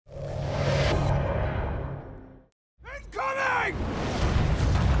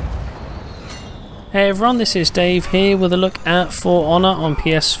Hey everyone, this is Dave here with a look at For Honor on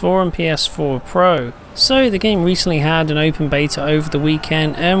PS4 and PS4 Pro. So the game recently had an open beta over the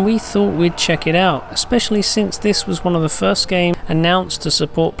weekend and we thought we'd check it out, especially since this was one of the first games announced to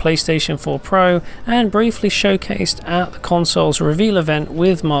support PlayStation 4 Pro and briefly showcased at the console's reveal event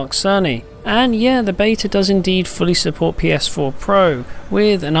with Mark Cerny. And yeah, the beta does indeed fully support PS4 Pro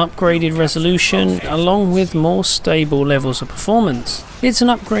with an upgraded resolution along with more stable levels of performance. It's an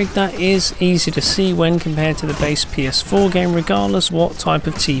upgrade that is easy to see when compared to the base PS4 game regardless what type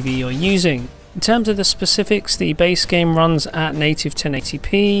of TV you're using. In terms of the specifics, the base game runs at native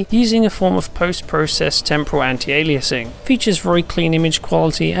 1080p using a form of post-processed temporal anti-aliasing. Features very clean image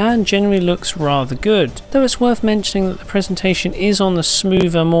quality and generally looks rather good, though it's worth mentioning that the presentation is on the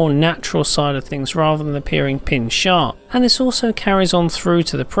smoother, more natural side of things rather than appearing pin sharp, and this also carries on through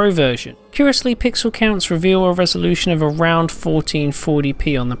to the Pro version. Curiously, pixel counts reveal a resolution of around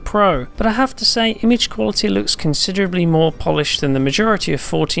 1440p on the Pro, but I have to say image quality looks considerably more polished than the majority of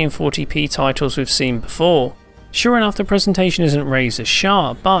 1440p titles we've seen before. Sure enough, the presentation isn't razor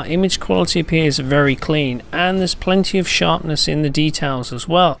sharp, but image quality appears very clean and there's plenty of sharpness in the details as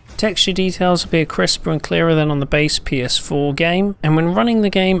well. Texture details appear crisper and clearer than on the base PS4 game, and when running the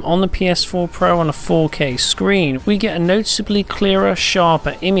game on the PS4 Pro on a 4K screen, we get a noticeably clearer,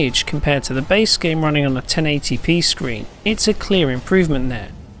 sharper image compared to the base game running on a 1080p screen. It's a clear improvement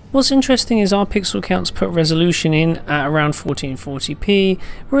there. What's interesting is our pixel counts put resolution in at around 1440p,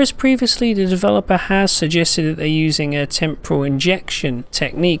 whereas previously the developer has suggested that they're using a temporal injection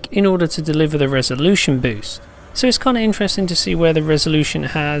technique in order to deliver the resolution boost. So it's kind of interesting to see where the resolution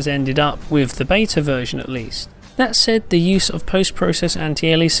has ended up with the beta version at least. That said, the use of post-process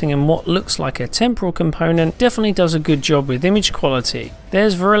anti-aliasing and what looks like a temporal component definitely does a good job with image quality.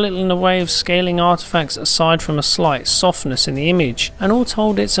 There's very little in the way of scaling artifacts aside from a slight softness in the image, and all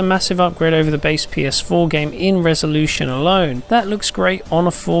told it's a massive upgrade over the base PS4 game in resolution alone. That looks great on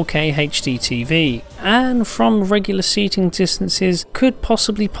a 4K HD TV, and from regular seating distances could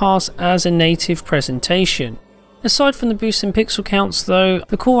possibly pass as a native presentation. Aside from the boost in pixel counts though,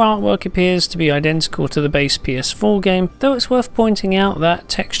 the core artwork appears to be identical to the base PS4 game, though it's worth pointing out that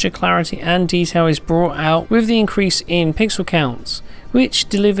texture clarity and detail is brought out with the increase in pixel counts, which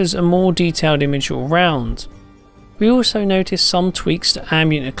delivers a more detailed image all round. We also notice some tweaks to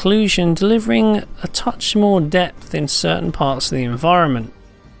ambient occlusion, delivering a touch more depth in certain parts of the environment.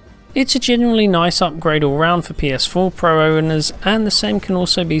 It's a genuinely nice upgrade all round for PS4 Pro owners, and the same can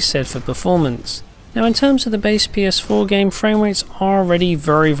also be said for performance. Now in terms of the base PS4 game, frame rates are already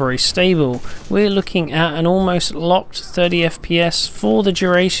very stable. We're looking at an almost locked 30 FPS for the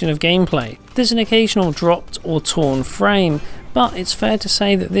duration of gameplay. There's an occasional dropped or torn frame, but it's fair to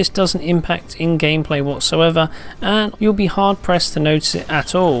say that this doesn't impact in gameplay whatsoever, and you'll be hard pressed to notice it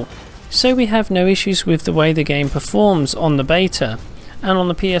at all. So we have no issues with the way the game performs on the beta. And on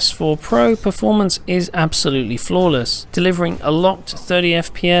the PS4 Pro, performance is absolutely flawless, delivering a locked 30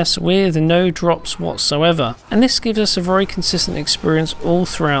 FPS with no drops whatsoever, and this gives us a very consistent experience all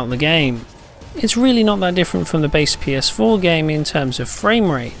throughout the game. It's really not that different from the base PS4 game in terms of frame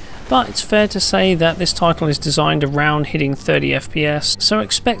rate, but it's fair to say that this title is designed around hitting 30 FPS, so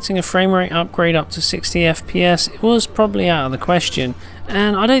expecting a frame rate upgrade up to 60 FPS was probably out of the question,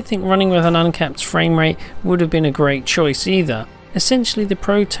 and I don't think running with an uncapped frame rate would have been a great choice either. Essentially, the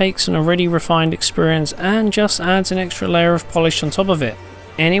Pro takes an already refined experience and just adds an extra layer of polish on top of it.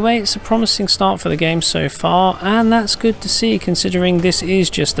 Anyway, it's a promising start for the game so far, and that's good to see considering this is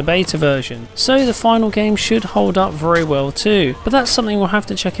just the beta version. So the final game should hold up very well too, but that's something we'll have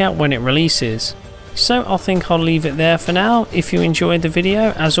to check out when it releases. So I think I'll leave it there for now. If you enjoyed the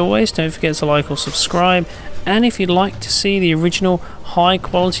video, as always, don't forget to like or subscribe, and if you'd like to see the original high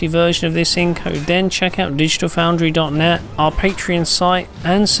quality version of this encode, then check out digitalfoundry.net, our Patreon site,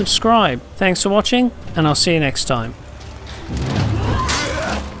 and subscribe. Thanks for watching, and I'll see you next time.